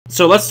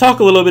So let's talk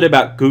a little bit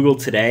about Google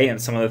today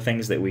and some of the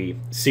things that we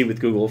see with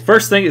Google.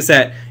 First thing is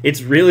that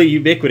it's really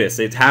ubiquitous.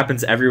 It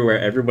happens everywhere.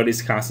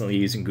 Everybody's constantly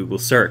using Google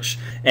search.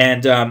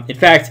 And in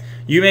fact,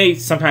 you may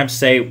sometimes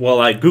say, well,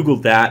 I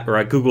Googled that or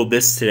I Googled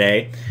this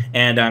today.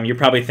 And you're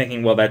probably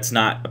thinking, well, that's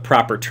not a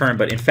proper term.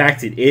 But in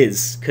fact, it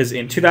is, because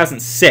in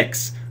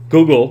 2006,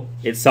 Google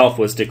itself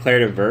was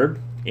declared a verb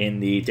in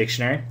the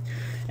dictionary.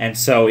 And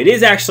so it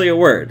is actually a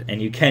word,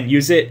 and you can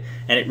use it,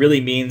 and it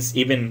really means,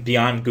 even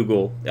beyond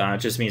Google, it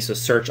just means to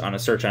search on a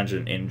search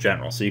engine in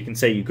general. So you can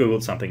say you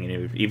Googled something,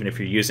 even if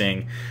you're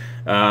using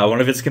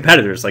one of its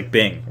competitors, like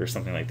Bing or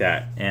something like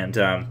that.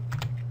 And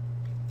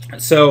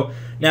so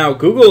now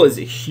Google is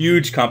a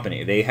huge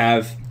company. They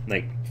have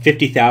like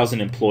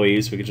 50,000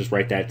 employees. We could just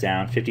write that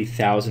down,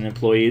 50,000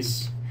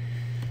 employees.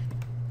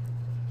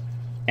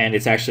 And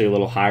it's actually a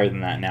little higher than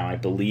that now, I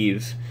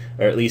believe.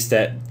 Or at least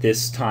at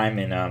this time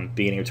in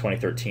beginning of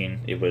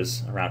 2013, it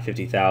was around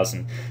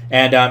 50,000.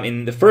 And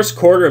in the first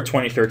quarter of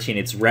 2013,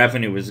 its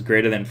revenue was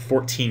greater than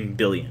 14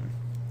 billion.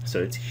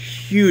 So it's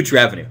huge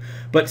revenue.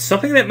 But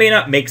something that may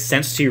not make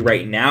sense to you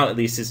right now, at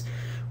least, is,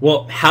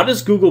 well, how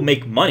does Google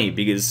make money?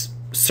 Because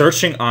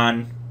searching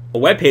on a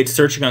web page,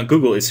 searching on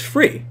Google is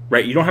free,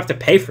 right? You don't have to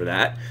pay for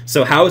that.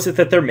 So how is it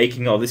that they're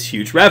making all this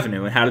huge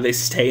revenue, and how do they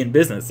stay in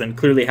business? And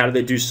clearly, how do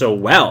they do so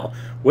well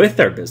with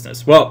their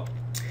business? Well,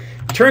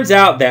 it turns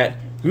out that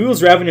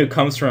Google's revenue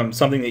comes from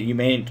something that you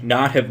may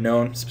not have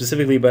known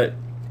specifically, but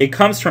it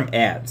comes from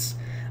ads.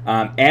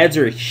 Ads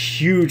are a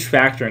huge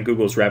factor in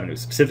Google's revenue.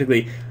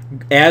 Specifically,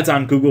 ads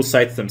on Google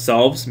sites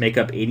themselves make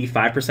up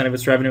 85% of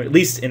its revenue, at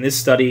least in this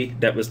study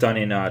that was done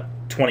in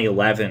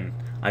 2011,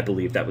 I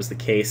believe that was the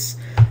case.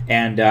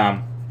 And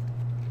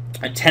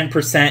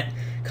 10%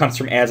 comes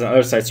from ads on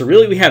other sites. So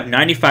really we have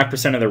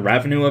 95% of the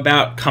revenue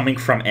about coming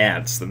from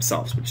ads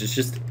themselves, which is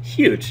just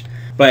huge.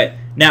 But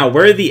now,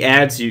 where are the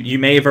ads? You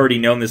may have already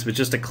known this, but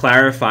just to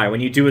clarify,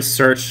 when you do a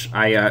search,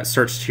 I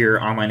searched here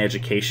online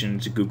education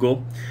to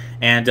Google,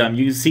 and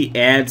you can see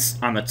ads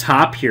on the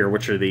top here,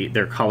 which are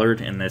they're colored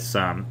in this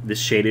this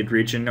shaded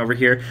region over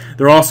here.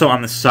 They're also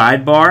on the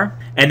sidebar,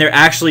 and there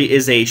actually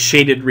is a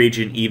shaded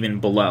region even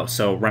below.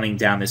 So running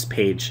down this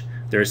page,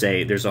 there's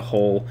a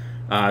whole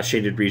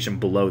shaded region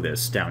below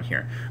this down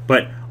here.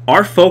 But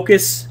our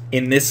focus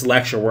in this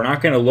lecture, we're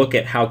not going to look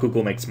at how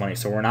Google makes money.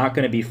 So we're not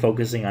going to be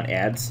focusing on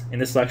ads in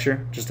this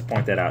lecture, just to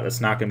point that out.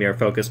 That's not going to be our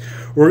focus.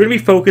 We're going to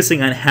be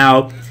focusing on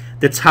how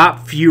the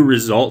top few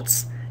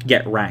results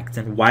get ranked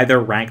and why they're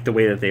ranked the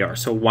way that they are.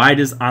 So why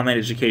does Online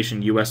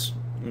Education US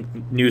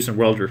News and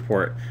World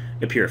Report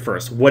appear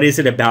first? What is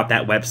it about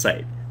that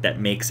website that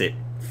makes it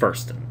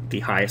first,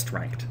 the highest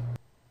ranked?